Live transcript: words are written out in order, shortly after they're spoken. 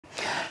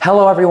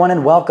Hello everyone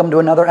and welcome to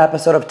another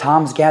episode of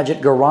Tom's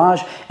Gadget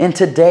Garage. In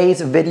today's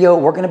video,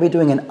 we're going to be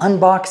doing an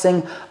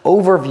unboxing,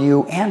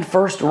 overview, and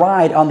first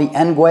ride on the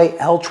Engwe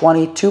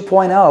L20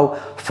 2.0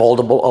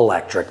 foldable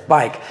electric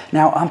bike.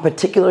 Now, I'm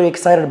particularly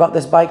excited about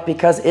this bike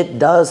because it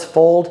does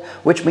fold,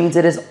 which means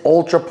it is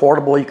ultra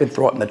portable. You can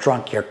throw it in the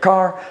trunk of your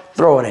car,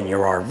 throw it in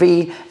your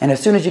RV, and as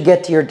soon as you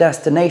get to your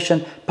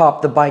destination,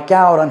 pop the bike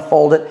out,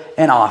 unfold it,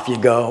 and off you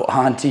go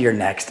on to your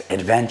next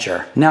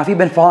adventure. Now, if you've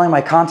been following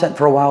my content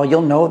for a while,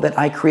 you'll know that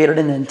I created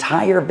an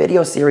entire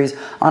video series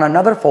on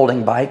another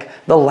folding bike,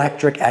 the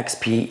Electric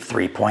XP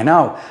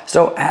 3.0.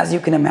 So as you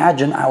can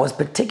imagine, I was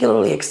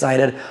particularly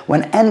excited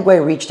when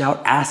Engwe reached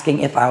out asking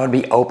if I would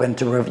be open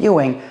to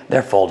reviewing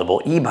their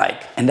foldable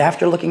e-bike. And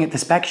after looking at the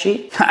spec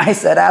sheet, I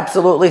said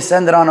absolutely,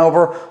 send it on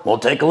over. We'll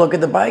take a look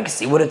at the bike,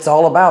 see what it's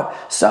all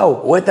about.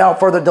 So without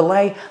further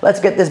delay, let's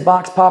get this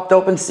box popped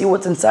open, see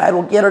what's inside.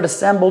 We'll get it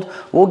assembled,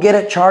 we'll get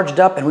it charged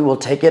up, and we will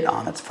take it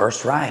on its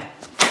first ride.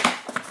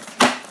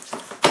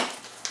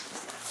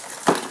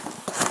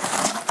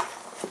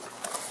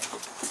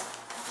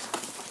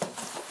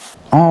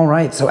 All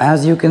right, so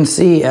as you can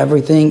see,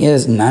 everything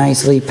is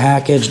nicely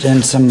packaged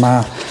in some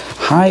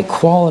high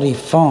quality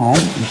foam.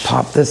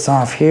 Pop this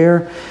off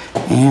here,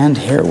 and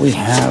here we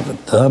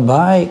have the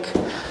bike.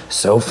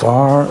 So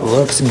far,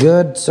 looks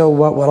good. So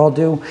what I'll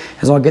do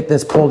is I'll get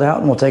this pulled out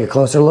and we'll take a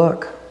closer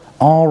look.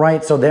 All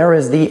right, so there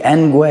is the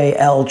Engwe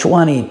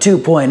L20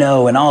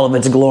 2.0 in all of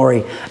its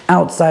glory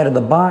outside of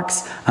the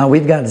box.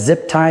 We've got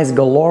zip ties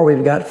galore.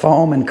 We've got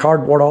foam and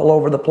cardboard all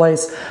over the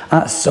place.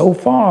 So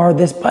far,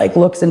 this bike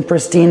looks in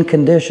pristine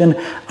condition.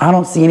 I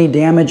don't see any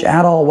damage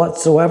at all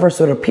whatsoever,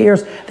 so it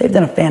appears they've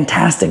done a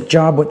fantastic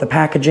job with the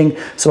packaging.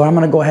 So what I'm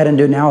gonna go ahead and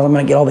do now is I'm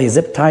gonna get all these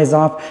zip ties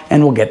off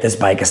and we'll get this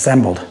bike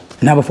assembled.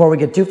 Now, before we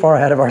get too far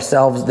ahead of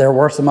ourselves, there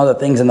were some other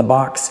things in the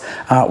box.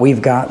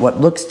 We've got what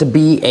looks to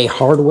be a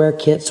hardware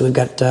kit. So we've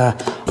got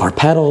our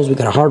pedals, we've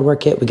got a hardware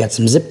kit, we got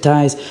some zip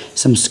ties,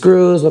 some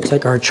screws, looks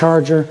like our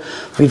charger.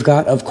 We've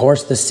got, of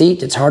course, the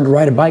seat. It's hard to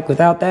ride a bike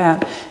without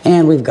that.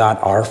 And we've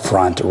got our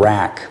front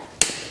rack.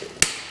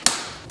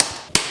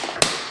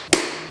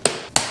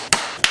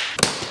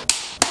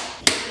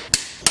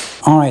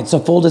 All right, so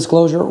full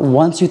disclosure,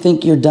 once you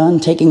think you're done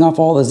taking off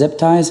all the zip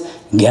ties,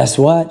 guess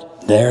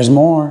what? There's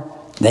more.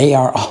 They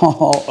are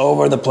all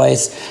over the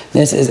place.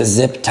 This is a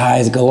zip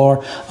ties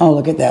galore. Oh,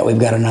 look at that. We've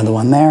got another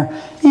one there.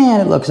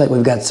 And it looks like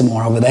we've got some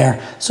more over there.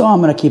 So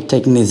I'm gonna keep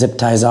taking these zip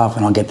ties off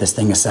and I'll get this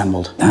thing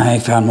assembled. I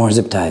found more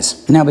zip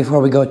ties. Now, before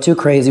we go too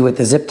crazy with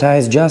the zip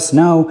ties, just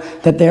know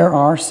that there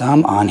are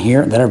some on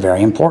here that are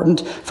very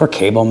important for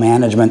cable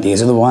management.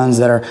 These are the ones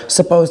that are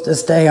supposed to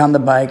stay on the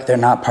bike. They're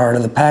not part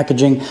of the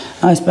packaging,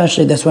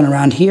 especially this one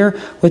around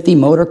here with the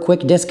motor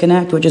quick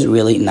disconnect, which is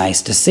really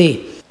nice to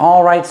see.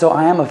 All right, so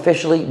I am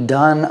officially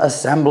done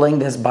assembling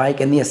this bike,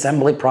 and the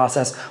assembly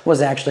process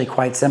was actually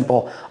quite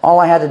simple. All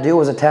I had to do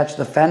was attach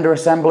the fender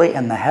assembly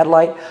and the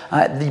headlight.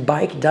 The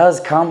bike does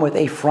come with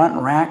a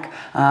front rack.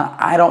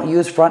 I don't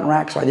use front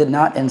rack, so I did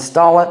not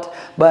install it,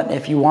 but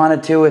if you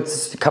wanted to,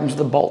 it comes with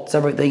the bolts,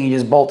 everything, you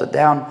just bolt it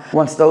down.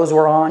 Once those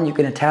were on, you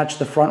can attach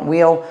the front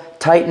wheel,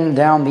 tighten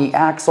down the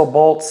axle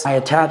bolts. I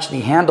attached the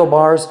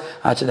handlebars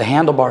to the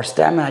handlebar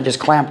stem and I just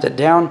clamped it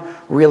down.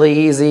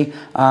 Really easy.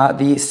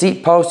 The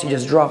seat post, you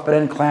just drop it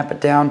in, clamp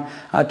it down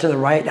to the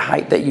right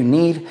height that you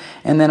need.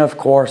 And then of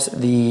course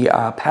the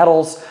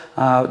pedals,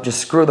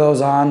 just screw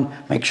those on,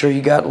 make sure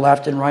you got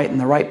left and right in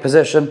the right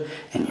position,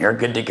 and you're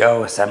good to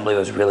go. Assembly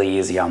was really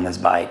easy on this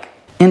bike.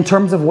 In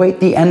terms of weight,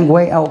 the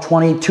Engwe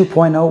L20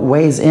 2.0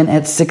 weighs in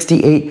at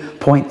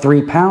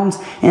 68.3 pounds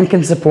and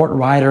can support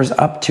riders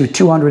up to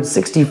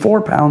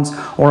 264 pounds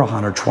or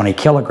 120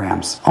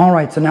 kilograms. All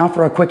right, so now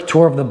for a quick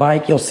tour of the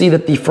bike, you'll see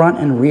that the front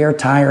and rear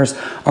tires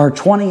are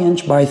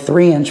 20-inch by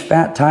 3-inch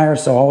fat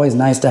tires, so always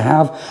nice to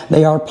have.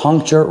 They are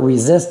puncture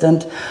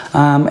resistant.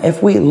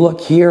 If we look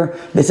here,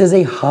 this is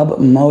a hub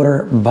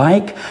motor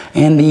bike,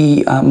 and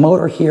the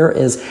motor here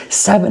is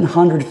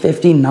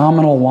 750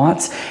 nominal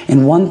watts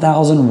and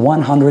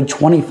 1,125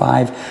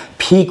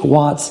 peak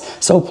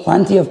watts, so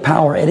plenty of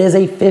power. It is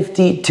a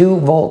 52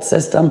 volt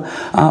system,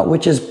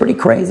 which is pretty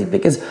crazy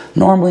because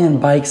normally in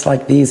bikes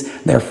like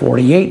these, they're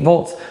 48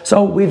 volts.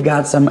 So we've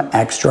got some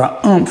extra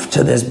oomph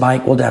to this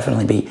bike. We'll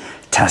definitely be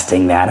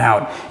testing that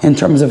out. In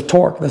terms of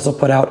torque, this will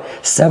put out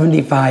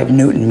 75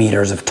 Newton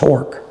meters of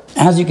torque.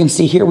 As you can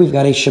see here, we've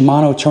got a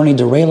Shimano tourney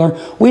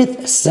derailleur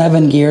with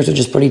 7 gears, which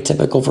is pretty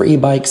typical for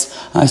e-bikes,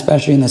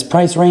 especially in this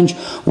price range.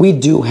 We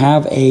do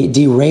have a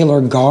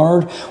derailleur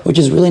guard, which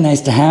is really nice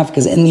to have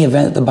because in the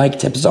event that the bike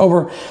tips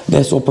over,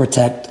 this will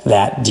protect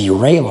that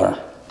derailleur.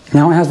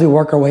 Now, as we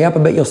work our way up a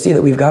bit, you'll see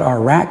that we've got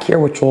our rack here,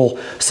 which will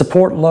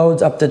support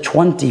loads up to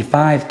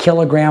 25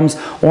 kilograms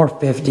or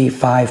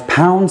 55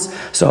 pounds.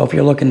 So if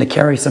you're looking to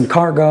carry some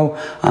cargo,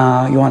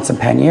 you want some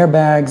pannier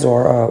bags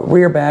or a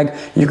rear bag,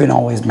 you can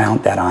always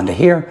mount that onto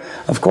here.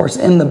 Of course,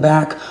 in the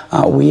back,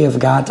 we have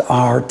got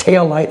our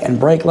tail light and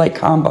brake light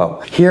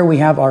combo. Here we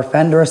have our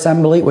fender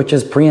assembly, which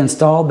is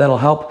pre-installed. That'll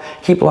help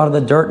keep a lot of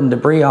the dirt and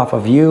debris off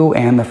of you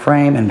and the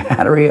frame and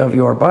battery of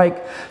your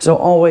bike. So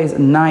always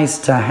nice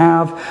to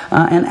have.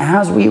 And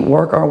as we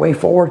work our way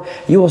forward,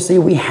 you will see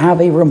we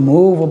have a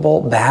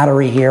removable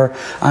battery here.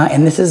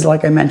 And this is,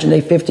 like I mentioned,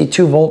 a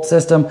 52 volt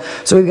system.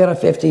 So we've got a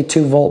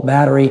 52 volt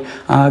battery,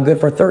 good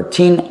for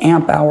 13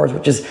 amp hours,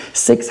 which is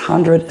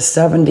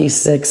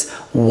 676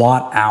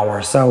 watt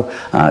hours. So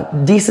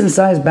decent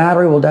sized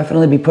battery. We'll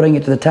definitely be putting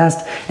it to the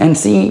test and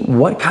see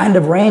what kind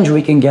of range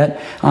we can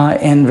get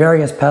in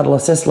various pedal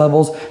assist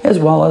levels, as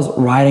well as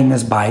riding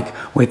this bike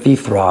with the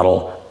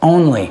throttle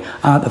only.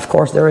 Of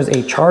course, there is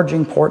a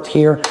charging port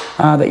here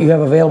that you have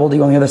available to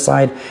you. On the other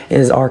side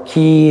is our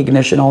key,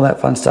 ignition, all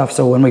that fun stuff.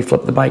 So when we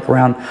flip the bike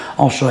around,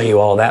 I'll show you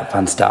all that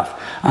fun stuff.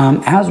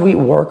 As we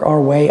work our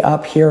way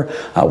up here,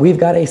 we've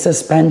got a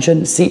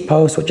suspension seat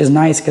post, which is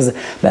nice because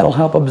that'll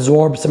help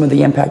absorb some of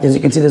the impact. As you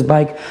can see, this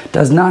bike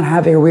does not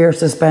have a rear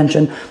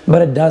suspension,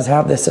 but it does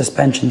have this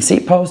suspension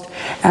seat post,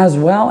 as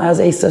well as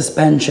a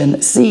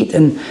suspension seat.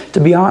 And to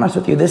be honest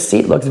with you, this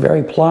seat looks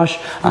very plush.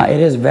 It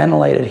is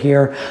ventilated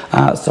here.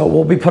 So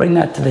we'll be putting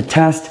that to the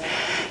test.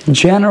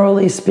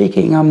 Generally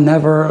speaking, I'm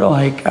never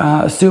like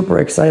super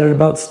excited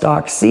about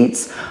stock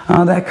seats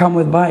that come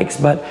with bikes,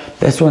 but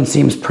this one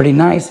seems pretty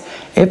nice.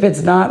 If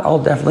it's not,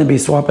 I'll definitely be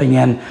swapping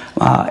in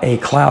a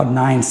Cloud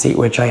 9 seat,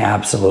 which I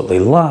absolutely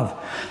love.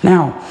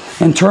 Now,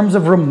 in terms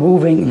of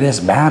removing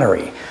this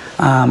battery,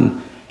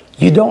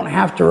 you don't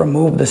have to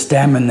remove the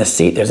stem and the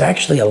seat. There's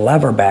actually a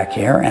lever back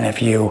here, and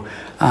if you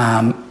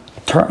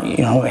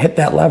hit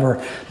that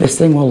lever, this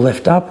thing will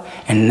lift up,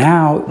 and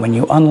now when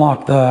you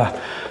unlock the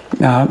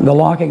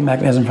locking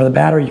mechanism for the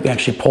battery, you can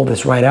actually pull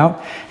this right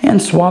out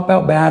and swap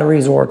out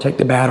batteries or take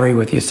the battery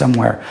with you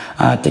somewhere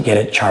to get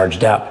it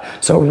charged up.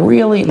 So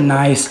really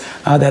nice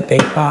that they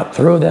thought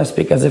through this,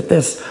 because if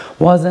this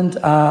wasn't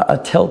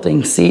a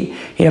tilting seat,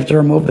 you have to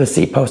remove the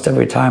seat post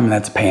every time, and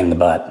that's a pain in the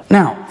butt.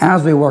 Now,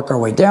 as we work our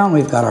way down,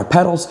 we've got our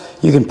pedals.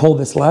 You can pull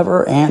this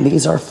lever, and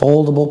these are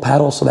foldable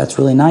pedals, so that's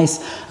really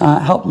nice.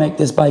 Help make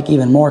this bike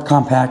even more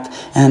compact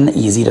and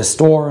easy to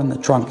store in the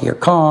trunk of your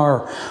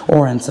car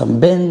or in some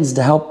bins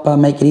to help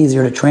make it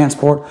easier to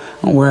transport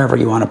wherever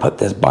you want to put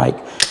this bike.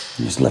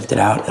 You just lift it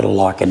out, it'll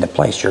lock into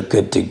place, you're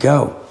good to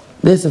go.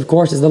 This, of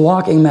course, is the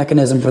locking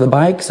mechanism for the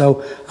bike,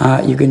 so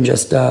you can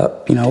just,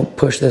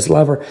 push this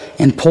lever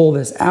and pull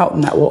this out,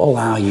 and that will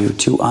allow you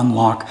to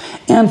unlock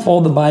and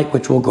fold the bike,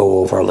 which we'll go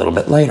over a little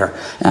bit later.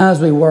 As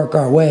we work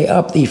our way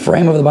up the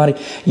frame of the body,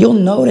 you'll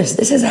notice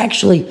this is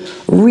actually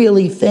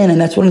really thin, and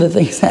that's one of the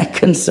things that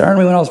concerned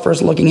me when I was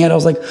first looking at it. I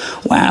was like,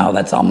 wow,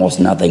 that's almost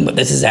nothing, but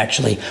this is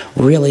actually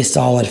really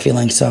solid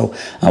feeling. So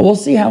we'll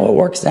see how it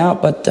works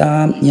out, but,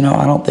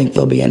 I don't think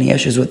there'll be any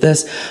issues with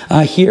this.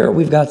 Here,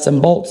 we've got some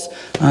bolts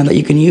that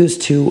you can use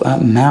to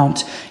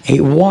mount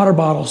a water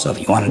bottle. So if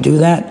you want to do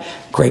that,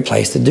 great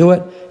place to do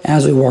it.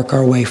 As we work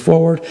our way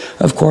forward,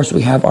 of course,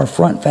 we have our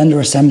front fender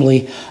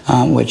assembly,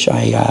 which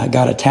I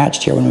got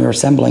attached here when we were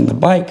assembling the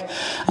bike.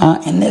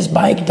 And this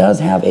bike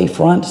does have a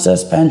front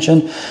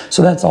suspension,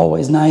 so that's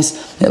always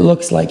nice. It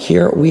looks like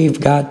here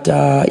we've got,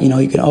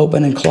 you can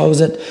open and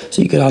close it,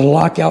 so you can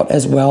lock out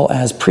as well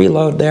as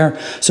preload there.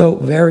 So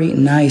very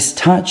nice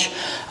touch.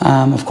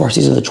 Of course,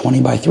 these are the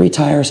 20x3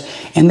 tires,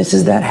 and this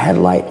is that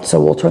headlight. So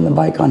we'll turn the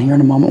bike on here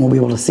in a moment. We'll be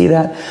able to see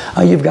that.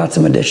 You've got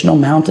some additional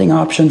mounting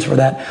options for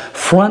that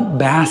front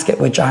basket,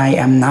 which I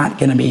am not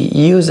going to be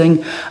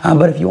using,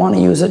 but if you want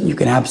to use it, you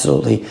can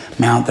absolutely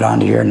mount it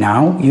onto here.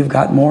 Now you've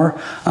got more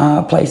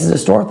places to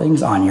store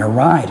things on your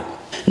ride.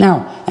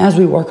 Now, as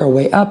we work our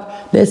way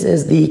up, this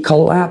is the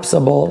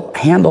collapsible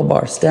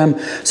handlebar stem,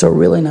 so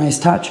really nice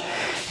touch.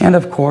 And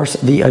of course,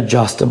 the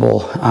adjustable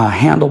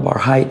handlebar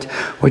height,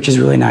 which is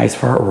really nice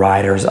for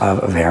riders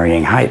of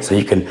varying heights. So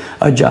you can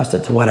adjust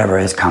it to whatever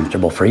is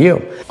comfortable for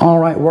you. All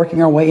right,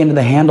 working our way into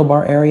the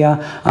handlebar area.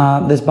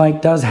 This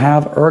bike does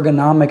have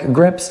ergonomic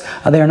grips.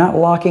 They are not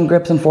locking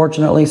grips,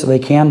 unfortunately, so they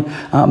can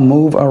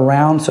move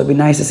around. So it'd be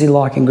nice to see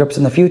locking grips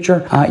in the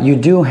future. You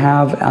do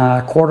have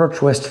a quarter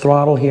twist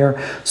throttle here.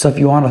 So if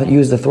you want to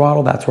use the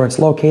throttle, that's where it's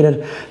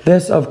located.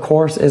 This, of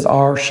course, is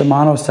our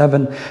Shimano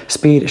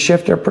 7-speed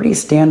shifter, pretty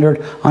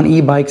standard on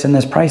e-bikes in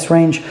this price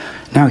range.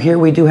 Now here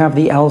we do have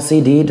the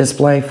LCD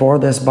display for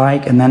this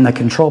bike, and then the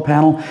control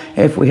panel.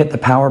 If we hit the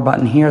power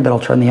button here, that'll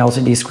turn the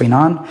LCD screen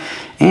on.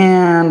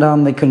 And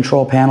on the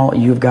control panel,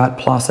 you've got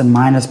plus and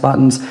minus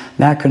buttons.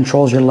 That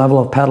controls your level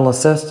of pedal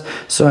assist.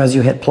 So as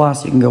you hit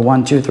plus, you can go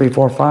 1, 2, 3,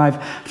 4,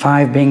 5.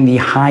 5 being the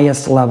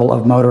highest level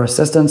of motor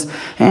assistance.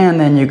 And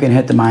then you can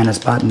hit the minus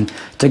button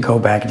to go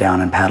back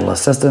down in pedal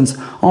assistance,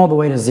 all the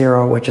way to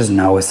 0, which is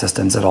no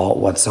assistance at all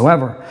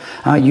whatsoever.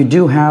 You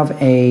do have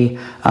a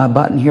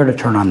button here to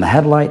turn on the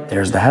headlight.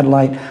 There's the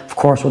headlight. Of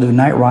course, we'll do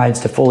night rides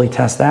to fully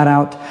test that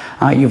out.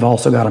 You've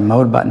also got a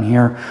mode button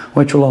here,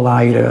 which will allow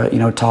you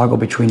to, toggle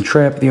between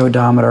trip, the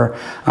odometer,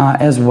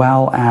 as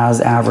well as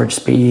average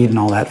speed and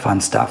all that fun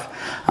stuff.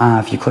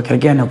 If you click it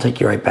again, it'll take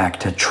you right back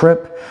to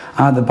trip.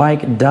 The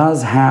bike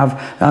does have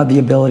the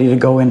ability to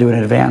go into an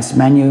advanced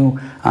menu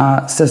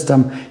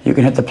system. You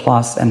can hit the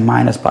plus and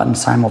minus button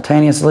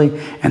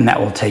simultaneously, and that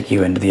will take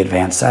you into the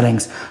advanced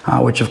settings,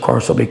 which of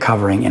course we'll be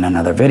covering in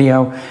another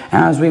video.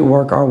 As we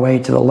work our way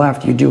to the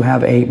left, you do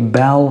have a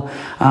bell.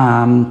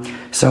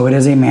 So it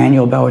is a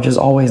manual bell, which is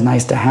always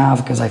nice to have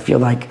because I feel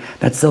like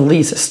that's the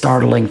least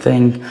startling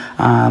thing,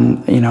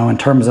 in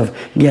terms of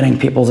getting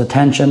people's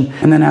attention.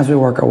 And then as we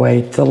work our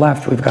way to the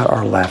left, we've got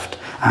our left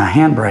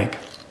handbrake.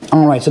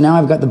 All right, so now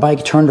I've got the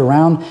bike turned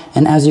around,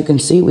 and as you can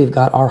see, we've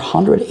got our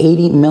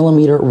 180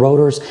 millimeter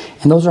rotors,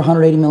 and those are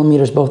 180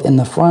 millimeters both in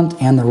the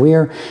front and the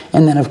rear,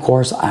 and then of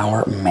course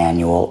our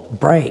manual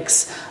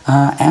brakes.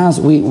 As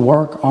we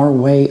work our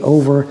way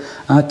over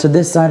to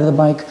this side of the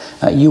bike,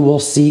 you will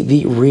see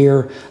the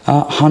rear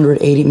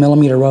 180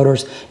 millimeter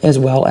rotors as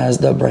well as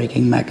the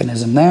braking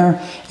mechanism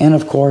there. And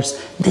of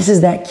course, this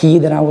is that key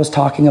that I was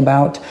talking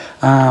about.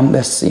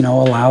 This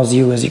allows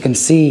you, as you can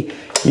see,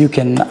 you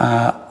can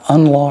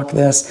unlock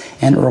this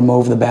and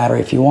remove the battery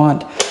if you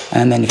want,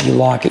 and then if you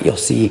lock it, you'll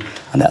see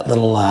that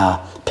little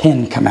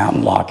pin come out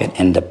and lock it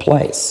into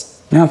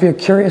place. Now, if you're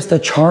curious, the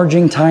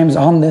charging times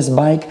on this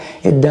bike,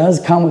 it does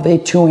come with a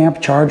 2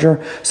 amp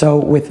charger. So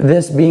with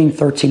this being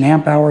 13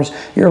 amp hours,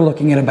 you're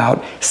looking at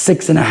about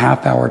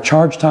 6.5 hour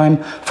charge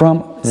time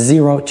from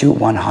 0 to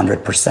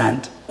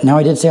 100%. Now,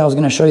 I did say I was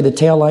going to show you the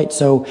tail light.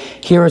 So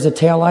here is a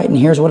tail light, and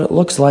here's what it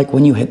looks like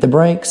when you hit the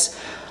brakes.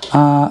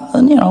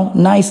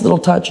 Nice little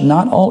touch.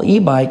 Not all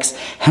e-bikes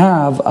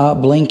have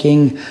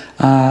blinking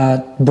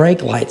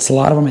brake lights. A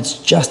lot of them, it's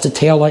just a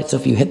tail light. So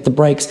if you hit the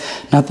brakes,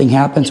 nothing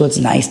happens. So it's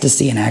nice to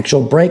see an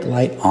actual brake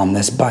light on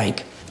this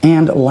bike.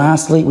 And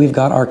lastly, we've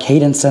got our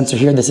cadence sensor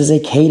here. This is a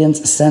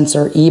cadence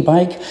sensor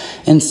e-bike.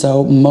 And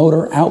so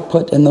motor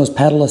output and those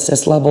pedal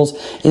assist levels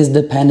is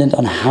dependent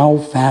on how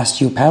fast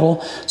you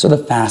pedal. So the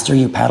faster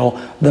you pedal,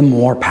 the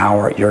more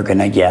power you're going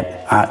to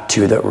get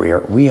to the rear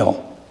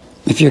wheel.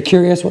 If you're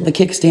curious what the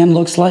kickstand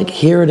looks like,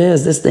 here it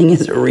is. This thing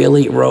is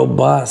really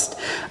robust.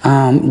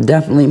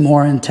 Definitely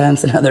more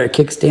intense than other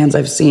kickstands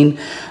I've seen.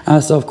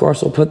 So of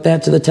course we'll put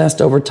that to the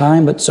test over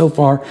time, but so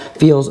far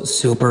feels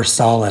super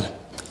solid.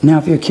 Now,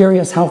 if you're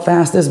curious how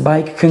fast this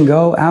bike can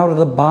go out of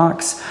the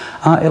box,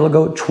 it'll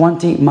go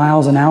 20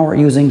 miles an hour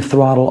using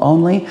throttle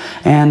only.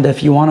 And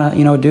if you want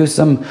to, do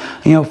some,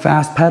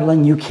 fast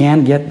pedaling, you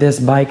can get this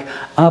bike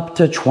up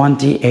to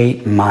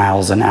 28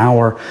 miles an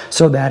hour.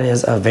 So that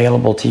is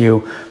available to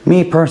you.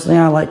 Me personally,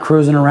 I like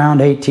cruising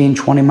around 18,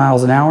 20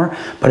 miles an hour.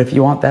 But if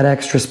you want that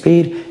extra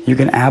speed, you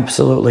can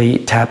absolutely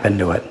tap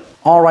into it.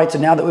 All right, so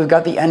now that we've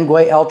got the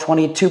Engwe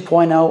L20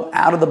 2.0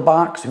 out of the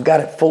box, we've got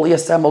it fully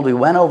assembled, we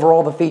went over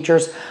all the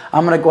features,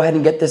 I'm gonna go ahead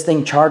and get this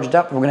thing charged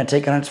up. We're gonna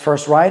take it on its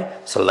first ride,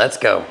 so let's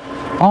go.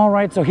 All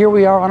right, so here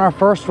we are on our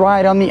first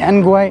ride on the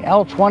Engwe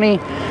L20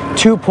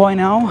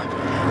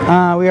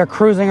 2.0. We are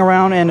cruising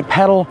around in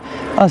pedal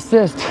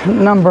assist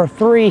number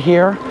 3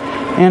 here,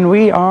 and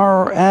we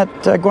are at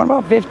going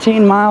about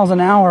 15 miles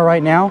an hour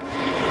right now.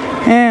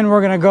 And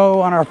we're gonna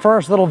go on our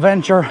first little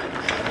venture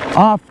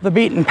off the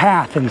beaten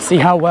path and see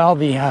how well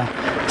the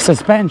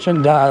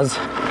suspension does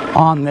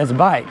on this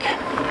bike.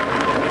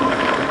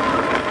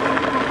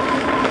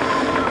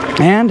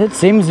 And it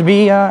seems to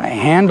be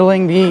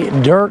handling the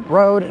dirt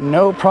road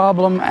no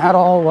problem at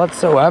all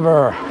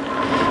whatsoever.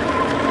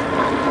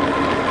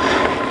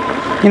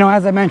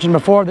 As I mentioned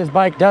before, this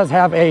bike does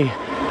have a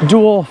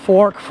dual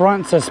fork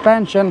front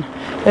suspension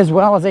as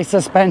well as a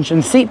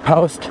suspension seat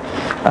post,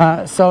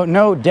 so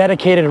no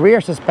dedicated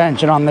rear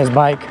suspension on this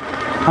bike.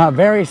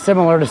 Very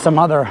similar to some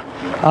other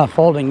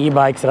folding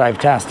e-bikes that I've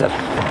tested.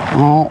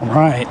 All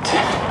right,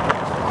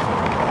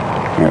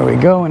 here we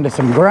go into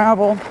some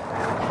gravel,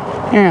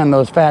 and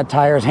those fat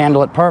tires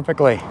handle it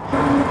perfectly.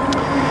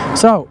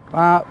 So,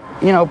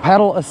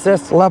 pedal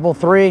assist level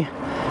 3,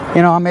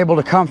 I'm able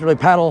to comfortably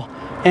pedal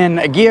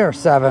in gear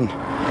 7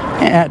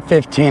 at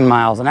 15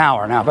 miles an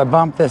hour. Now, if I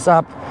bump this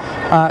up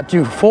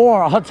to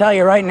 4, I'll tell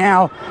you right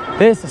now,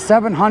 this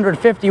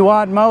 750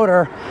 watt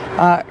motor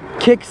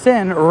kicks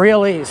in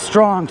really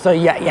strong. So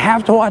yeah, you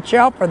have to watch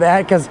out for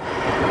that, because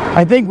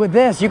I think with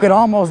this you could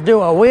almost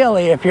do a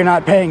wheelie if you're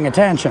not paying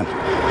attention.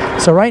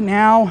 So right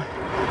now,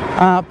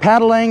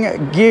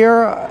 pedaling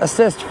gear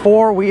assist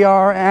 4, we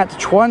are at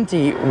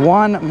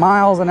 21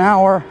 miles an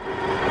hour,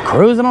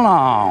 cruising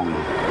along.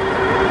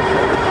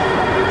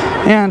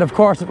 And of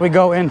course, if we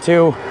go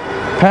into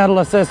pedal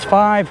assist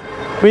 5,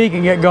 we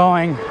can get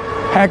going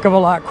heck of a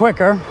lot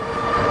quicker.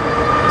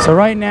 So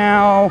right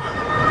now,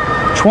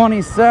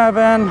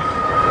 27,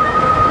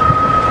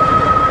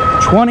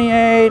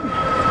 28,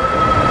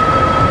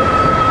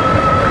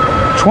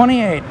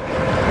 28.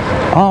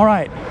 All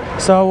right,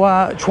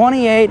 so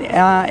 28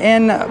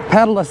 in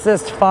pedal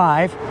assist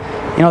 5,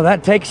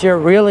 that takes you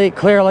really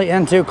clearly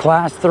into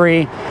class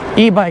 3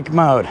 e-bike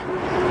mode.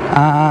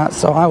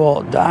 So I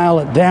will dial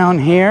it down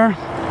here.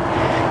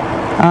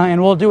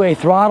 And we'll do a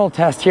throttle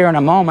test here in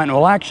a moment.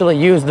 We'll actually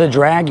use the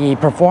Draggy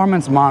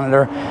performance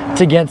monitor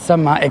to get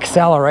some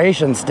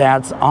acceleration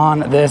stats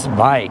on this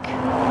bike.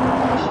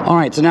 All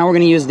right, so now we're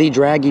going to use the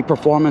Draggy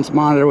performance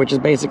monitor, which is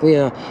basically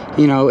a,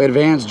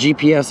 advanced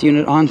GPS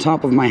unit on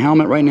top of my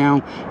helmet right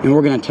now, and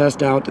we're going to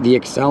test out the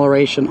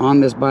acceleration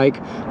on this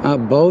bike,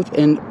 both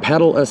in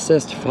pedal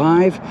assist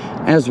 5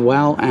 as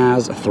well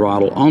as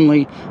throttle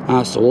only.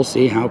 So we'll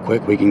see how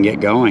quick we can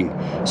get going.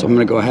 So I'm going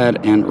to go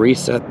ahead and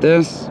reset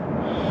this,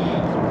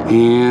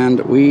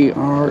 and we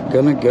are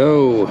going to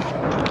go.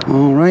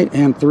 All right,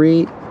 and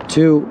 3,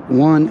 2,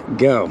 1,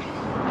 go.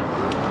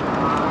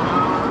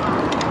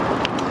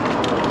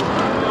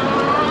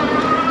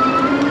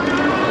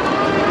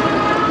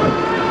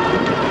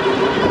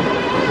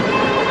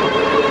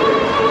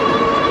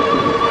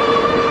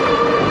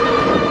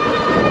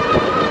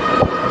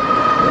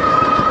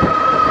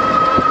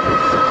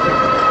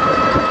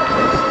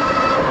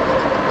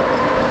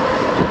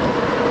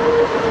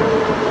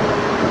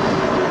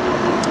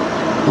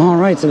 All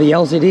right, so the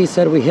LCD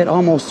said we hit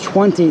almost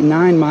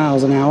 29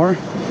 miles an hour.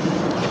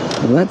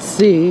 Let's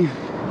see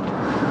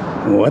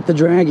what the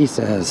Draggy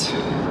says.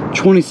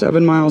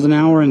 27 miles an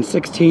hour in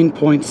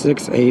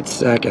 16.68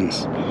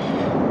 seconds.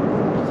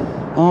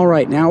 All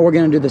right, now we're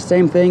gonna do the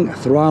same thing,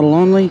 throttle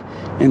only,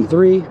 in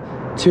 3,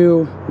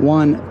 2,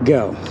 1,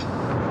 go.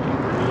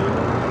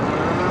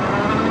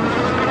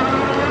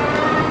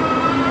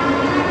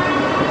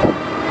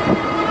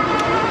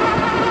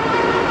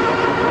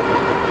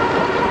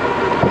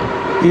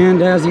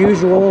 And as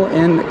usual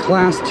in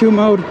class 2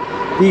 mode,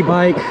 the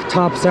bike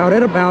tops out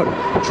at about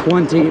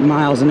 20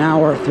 miles an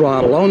hour,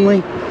 throttle only.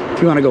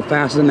 If you want to go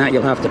faster than that,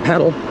 you'll have to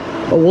pedal.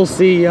 But we'll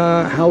see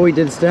how we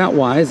did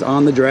stat-wise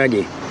on the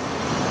Draggy.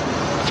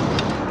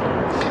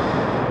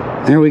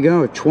 There we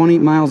go, 20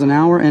 miles an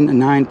hour and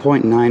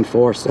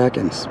 9.94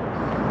 seconds.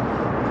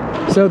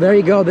 So there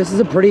you go, this is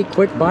a pretty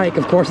quick bike.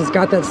 Of course, it's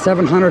got that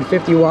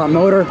 750 watt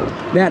motor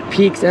that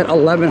peaks at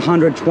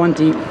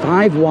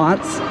 1125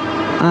 watts.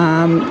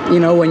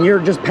 When you're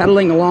just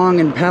pedaling along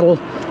and pedal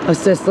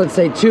assist, let's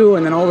say 2,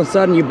 and then all of a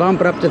sudden you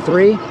bump it up to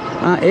 3,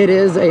 it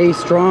is a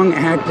strong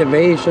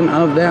activation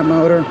of that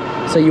motor.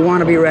 So you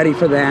want to be ready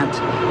for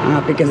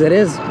that because it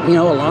is,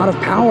 a lot of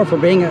power for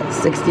being a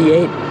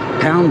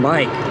 68-pound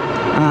bike.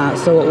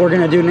 So what we're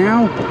going to do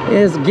now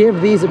is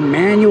give these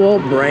manual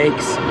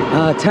brakes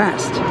a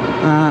test.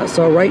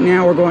 So right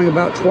now we're going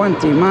about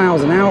 20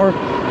 miles an hour,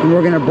 and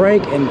we're going to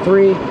brake in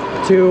 3,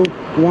 2,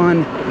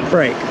 1,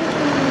 brake.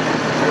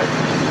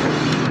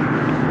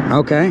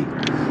 Okay,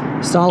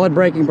 solid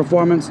braking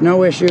performance,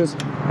 no issues.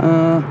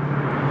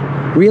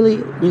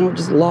 Really,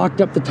 just locked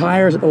up the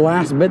tires at the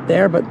last bit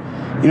there, but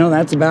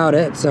that's about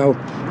it. So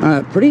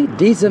pretty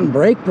decent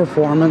brake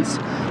performance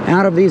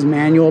out of these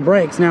manual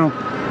brakes. Now,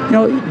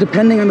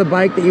 depending on the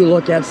bike that you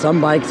look at, some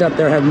bikes out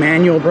there have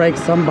manual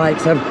brakes, some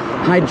bikes have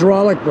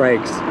hydraulic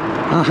brakes.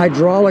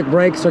 Hydraulic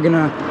brakes are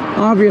gonna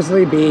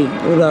obviously be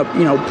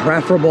the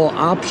preferable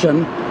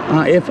option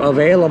if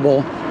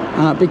available.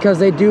 Because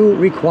they do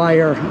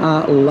require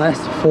less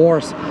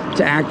force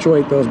to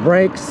actuate those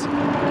brakes.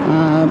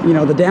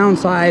 The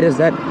downside is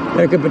that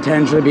there could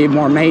potentially be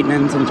more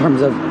maintenance in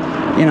terms of,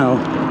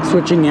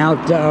 switching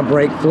out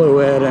brake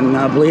fluid and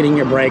bleeding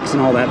your brakes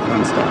and all that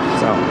fun stuff.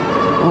 So,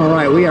 all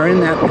right, we are in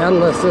that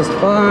pedal assist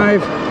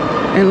 5.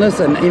 And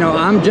listen,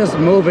 I'm just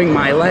moving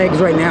my legs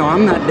right now.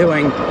 I'm not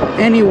doing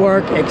any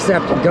work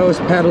except ghost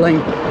pedaling,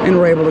 and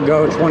we're able to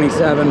go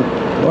 27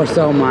 or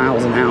so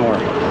miles an hour.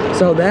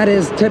 So that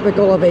is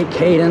typical of a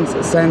cadence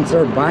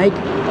sensor bike.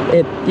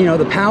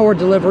 The power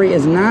delivery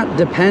is not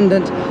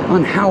dependent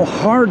on how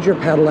hard you're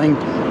pedaling,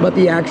 but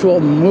the actual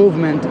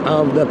movement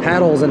of the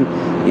pedals. And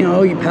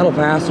you pedal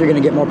faster, you're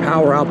going to get more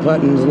power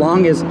output. And as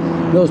long as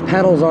those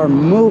pedals are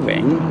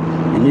moving,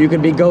 and you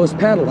could be ghost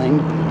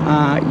pedaling,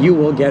 you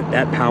will get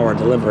that power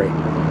delivery.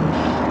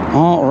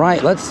 All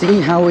right, let's see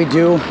how we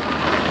do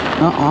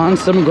on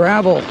some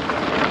gravel.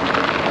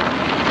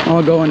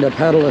 I'll go into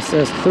pedal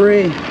assist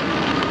 3.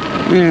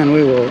 And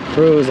we will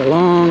cruise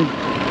along,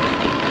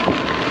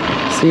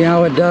 see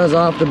how it does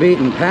off the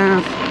beaten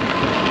path.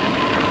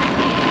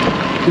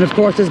 And of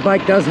course, this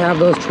bike does have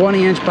those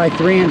 20-inch by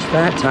 3-inch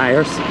fat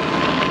tires.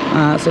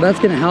 So that's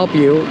going to help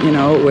you,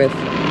 with,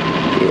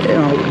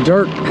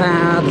 dirt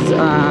paths,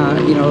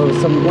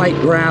 some light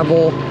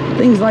gravel,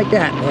 things like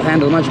that. They'll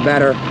handle much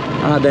better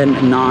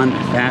than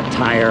non-fat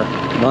tire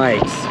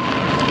bikes.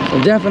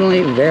 So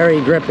definitely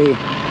very grippy.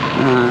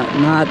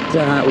 Not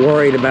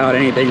worried about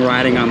anything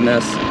riding on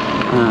this.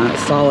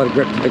 Solid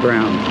grip to the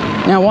ground.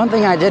 Now, one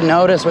thing I did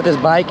notice with this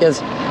bike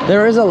is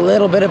there is a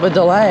little bit of a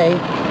delay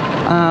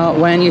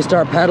when you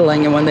start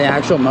pedaling and when the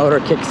actual motor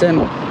kicks in.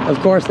 Of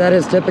course, that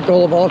is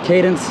typical of all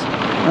cadence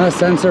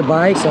sensor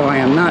bikes, so I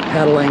am not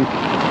pedaling.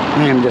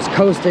 I am just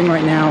coasting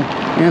right now,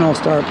 and I'll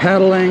start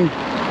pedaling,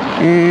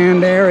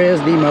 and there is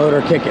the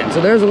motor kick in.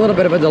 So there's a little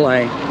bit of a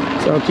delay,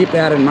 so keep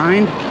that in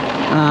mind.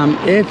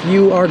 If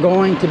you are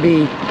going to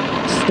be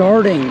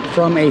starting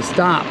from a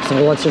stop, so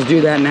let's just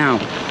do that now.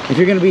 If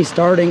you're going to be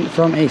starting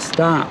from a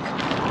stop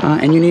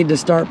and you need to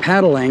start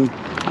pedaling,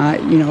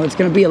 you know, it's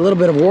going to be a little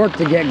bit of work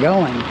to get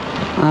going.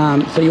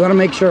 So you want to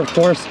make sure, of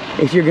course,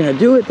 if you're going to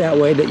do it that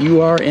way, that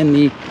you are in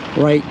the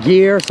right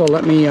gear. So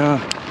let me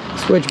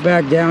switch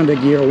back down to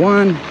gear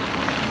 1,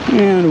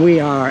 and we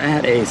are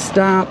at a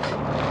stop.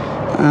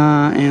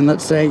 And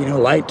let's say, you know,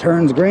 light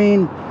turns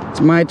green.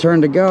 It's my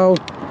turn to go.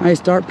 I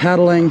start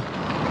pedaling,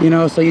 you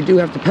know, so you do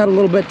have to pedal a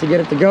little bit to get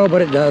it to go,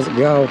 but it does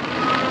go.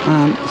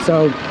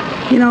 So,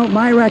 you know,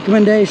 my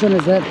recommendation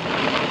is that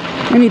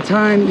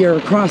anytime you're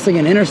crossing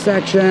an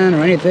intersection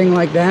or anything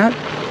like that,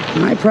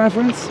 my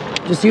preference,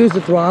 just use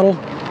the throttle.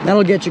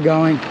 That'll get you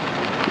going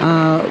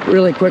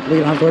really quickly.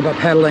 You don't have to worry about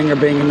pedaling or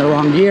being in the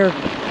wrong gear.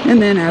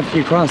 And then after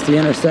you cross the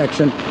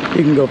intersection,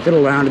 you can go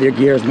fiddle around with your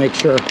gears, make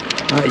sure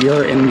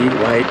you're in the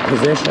right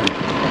position.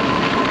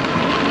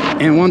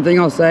 And one thing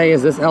I'll say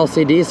is this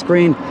LCD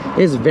screen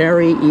is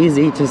very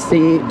easy to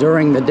see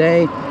during the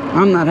day.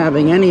 I'm not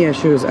having any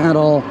issues at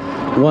all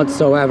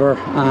whatsoever.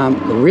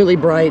 Really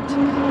bright,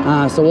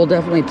 so we'll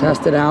definitely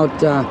test it out,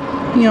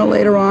 you know,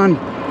 later on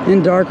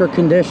in darker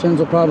conditions.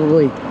 We'll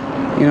probably,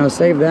 you know,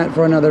 save that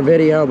for another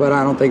video, but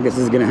I don't think this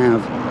is going to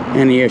have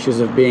any issues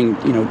of being,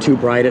 you know, too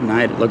bright at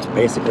night. It looks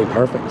basically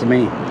perfect to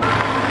me.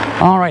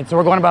 All right, so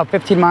we're going about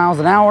 15 miles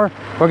an hour.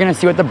 We're going to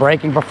see what the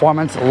braking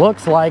performance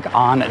looks like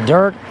on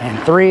dirt. And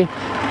 3,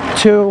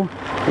 2,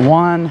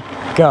 1,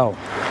 go.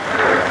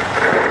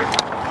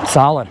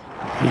 Solid.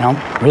 You know,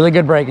 really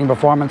good braking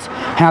performance.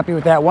 Happy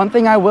with that. One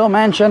thing I will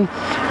mention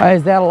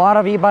is that a lot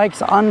of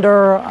e-bikes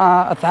under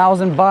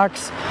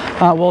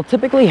 $1,000 will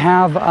typically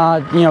have,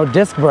 you know,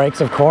 disc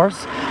brakes, of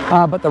course,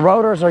 but the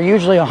rotors are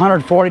usually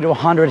 140 to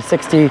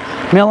 160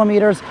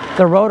 millimeters.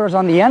 The rotors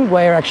on the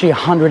Engwe are actually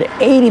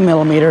 180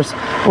 millimeters,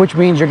 which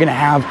means you're going to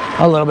have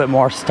a little bit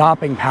more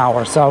stopping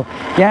power. So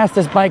yes,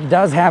 this bike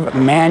does have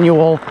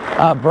manual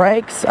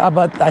brakes,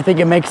 but I think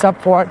it makes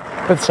up for it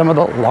with some of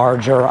the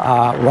larger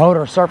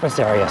rotor surface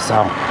area.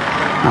 So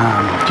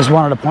just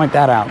wanted to point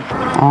that out.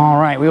 All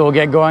right, we will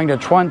get going to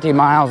 20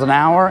 miles an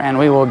hour, and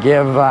we will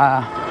give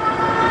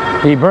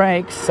the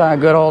brakes a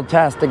good old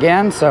test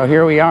again. So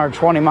here we are,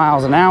 20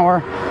 miles an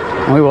hour,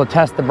 and we will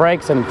test the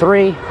brakes in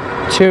 3,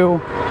 2,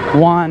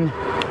 1,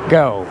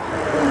 go.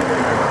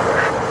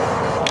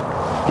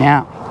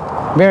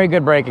 Yeah, very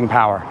good braking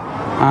power.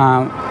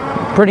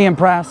 Pretty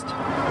impressed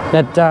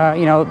that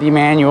you know, the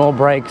manual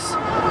brakes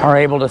are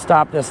able to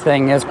stop this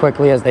thing as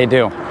quickly as they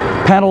do.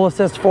 Pedal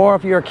Assist 4,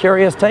 if you're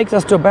curious, takes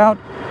us to about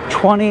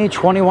 20,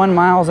 21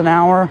 miles an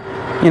hour,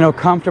 you know,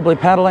 comfortably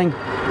pedaling.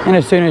 And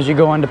as soon as you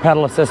go into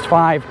Pedal Assist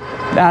 5,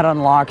 that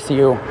unlocks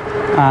you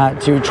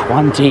to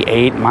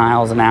 28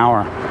 miles an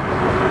hour.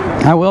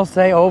 I will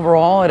say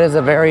overall, it is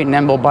a very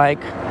nimble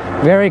bike,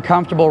 very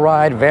comfortable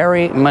ride,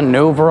 very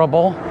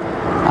maneuverable.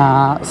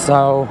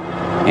 So,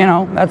 you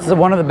know, that's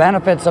one of the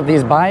benefits of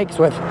these bikes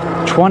with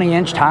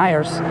 20-inch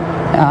tires,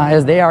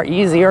 is they are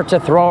easier to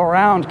throw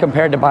around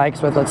compared to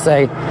bikes with, let's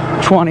say,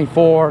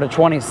 24 to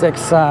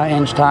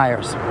 26-inch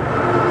tires.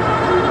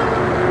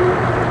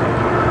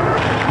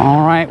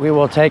 All right, we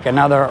will take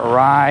another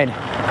ride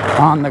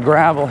on the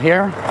gravel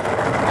here,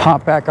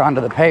 hop back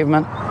onto the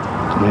pavement,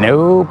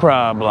 no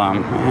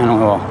problem, and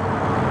we'll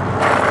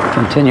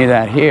continue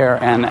that here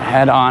and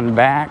head on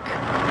back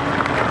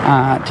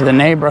to the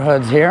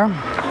neighborhoods here.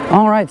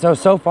 All right,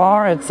 so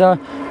far it's a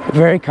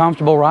very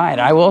comfortable ride.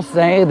 I will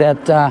say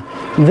that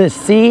the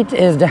seat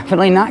is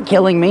definitely not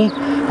killing me.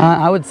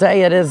 I would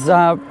say it is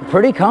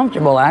pretty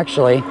comfortable,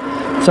 actually.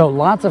 So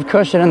lots of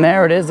cushion in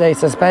there. It is a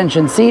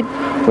suspension seat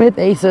with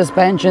a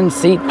suspension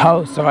seat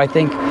post. So I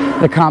think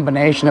the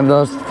combination of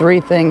those three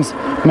things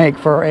make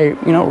for a,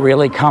 you know,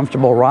 really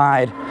comfortable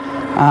ride.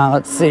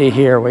 Let's see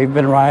here. We've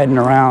been riding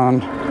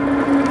around,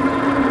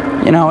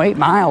 you know, 8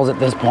 miles at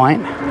this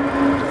point.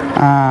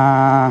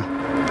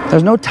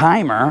 There's no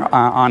timer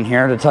on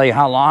here to tell you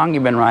how long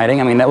you've been riding.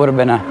 I mean, that would have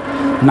been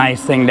a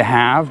nice thing to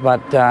have,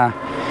 but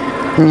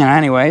you know,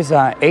 anyways,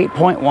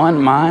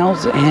 8.1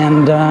 miles,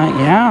 and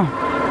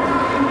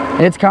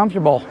yeah, it's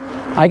comfortable.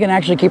 I can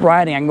actually keep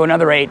riding. I can go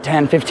another 8,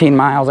 10, 15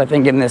 miles, I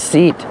think, in this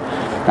seat.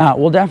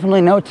 We'll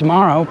definitely know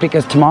tomorrow,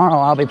 because tomorrow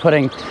I'll be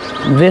putting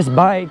this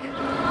bike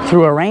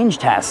through a range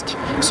test.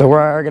 So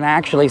we're going to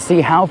actually see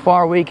how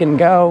far we can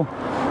go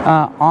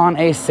on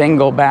a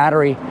single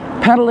battery,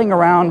 pedaling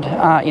around,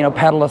 you know,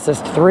 Pedal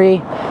Assist 3.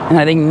 And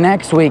I think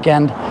next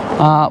weekend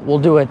we'll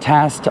do a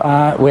test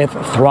with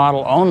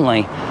throttle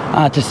only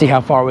to see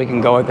how far we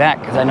can go with that,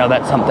 because I know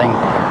that's something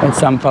that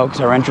some folks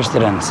are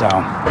interested in. So,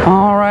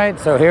 all right,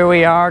 so here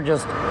we are,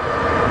 just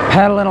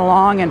pedaling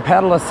along in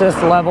Pedal Assist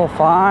level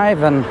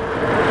 5, and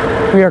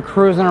we are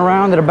cruising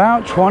around at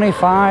about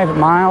 25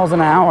 miles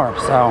an hour.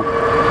 So,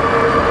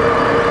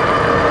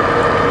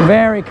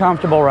 very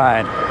comfortable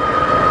ride.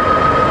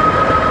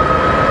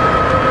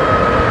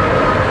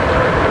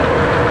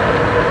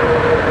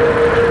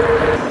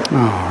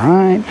 All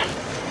right,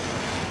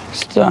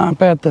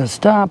 stop at the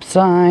stop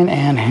sign,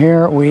 and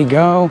here we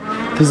go.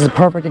 This is a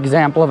perfect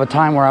example of a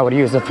time where I would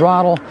use the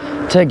throttle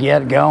to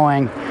get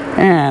going,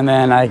 and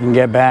then I can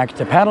get back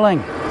to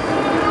pedaling.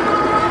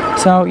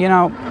 So, you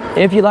know,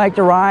 if you like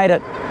to ride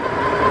at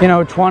you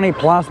know, 20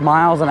 plus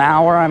miles an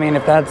hour. I mean,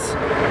 if that's,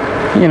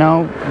 you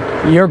know,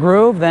 your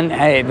groove, then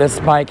hey, this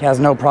bike has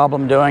no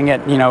problem doing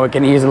it. You know, it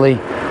can easily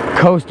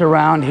coast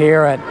around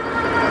here at,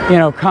 you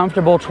know,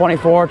 comfortable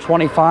 24,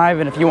 25,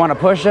 and if you want to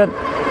push it,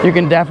 you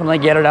can definitely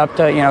get it up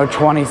to, you know,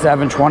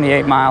 27,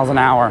 28 miles an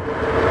hour.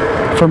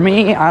 For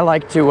me, I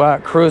like to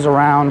cruise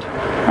around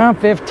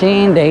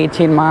 15 to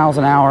 18 miles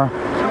an hour.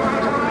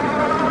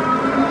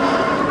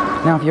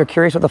 Now, if you're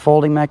curious what the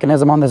folding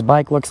mechanism on this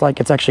bike looks like,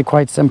 it's actually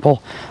quite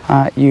simple.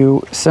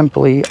 You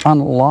simply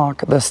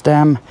unlock the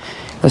stem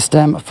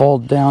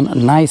folds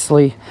down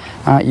nicely.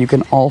 You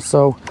can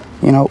also,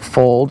 you know,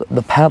 fold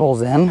the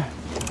pedals in.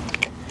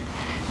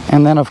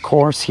 And then, of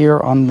course, here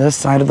on this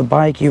side of the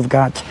bike, you've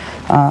got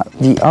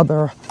the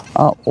other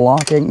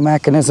locking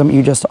mechanism.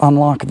 You just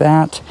unlock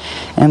that,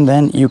 and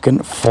then you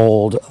can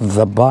fold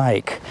the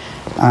bike.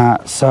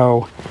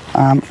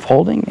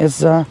 Folding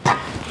is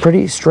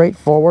pretty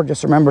straightforward.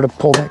 Just remember to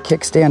pull that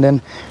kickstand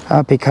in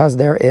because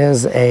there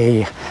is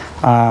a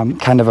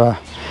kind of a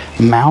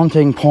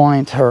mounting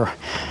point or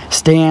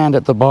stand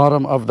at the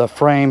bottom of the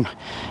frame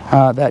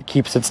that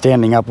keeps it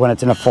standing up when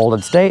it's in a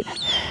folded state.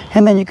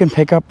 And then you can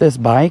pick up this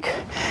bike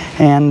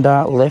and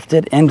lift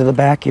it into the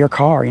back of your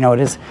car. You know, it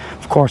is,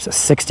 of course,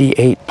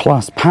 68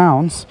 plus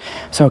pounds.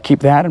 So keep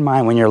that in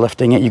mind when you're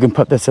lifting it. You can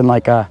put this in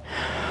like a,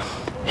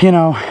 you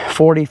know,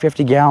 40,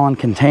 50 gallon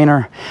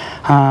container,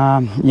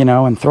 you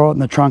know, and throw it in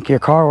the trunk of your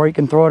car, or you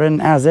can throw it in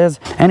as is.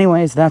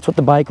 Anyways, that's what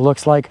the bike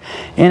looks like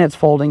in its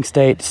folding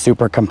state,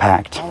 super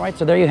compact. All right,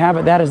 so there you have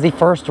it. That is the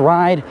first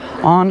ride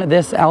on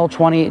this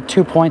L20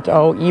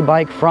 2.0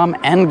 e-bike from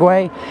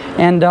Engwe.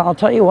 And I'll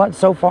tell you what,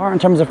 so far in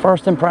terms of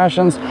first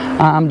impressions,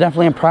 I'm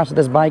definitely impressed with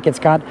this bike. It's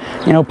got,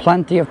 you know,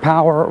 plenty of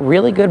power,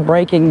 really good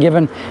braking,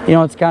 given, you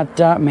know, it's got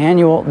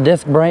manual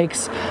disc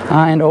brakes,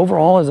 and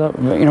overall is a,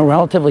 you know,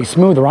 relatively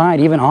smooth ride,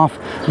 even off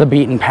the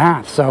beaten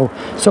path. So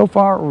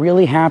far,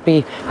 really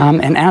happy.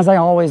 And as I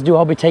always do,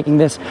 I'll be taking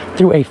this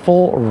through a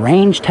full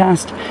range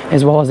test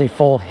as well as a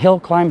full hill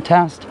climb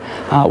test.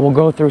 We'll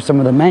go through some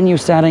of the menu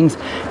settings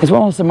as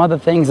well as some other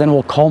things, and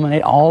we'll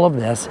culminate all of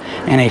this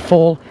in a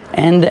full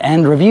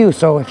end-to-end review.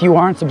 So if you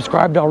aren't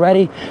subscribed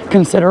already,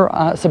 consider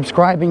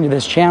subscribing to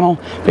this channel,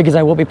 because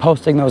I will be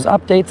posting those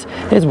updates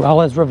as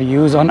well as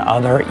reviews on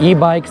other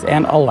e-bikes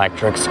and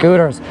electric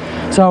scooters.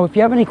 So if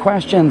you have any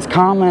questions,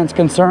 comments,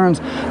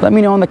 concerns, let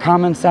me know in the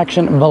comments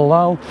section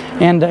below.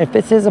 And if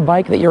this is a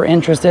bike that you're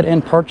interested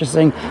in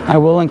purchasing, I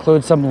will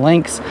include some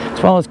links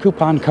as well as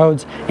coupon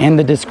codes in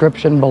the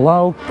description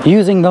below.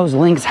 Using those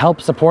links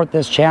helps support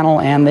this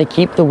channel, and they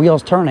keep the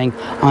wheels turning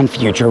on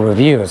future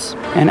reviews.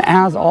 And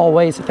as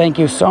always, thank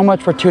you so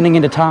much for tuning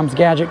into Tom's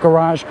Gadget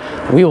Garage.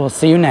 We will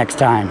see you next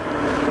time.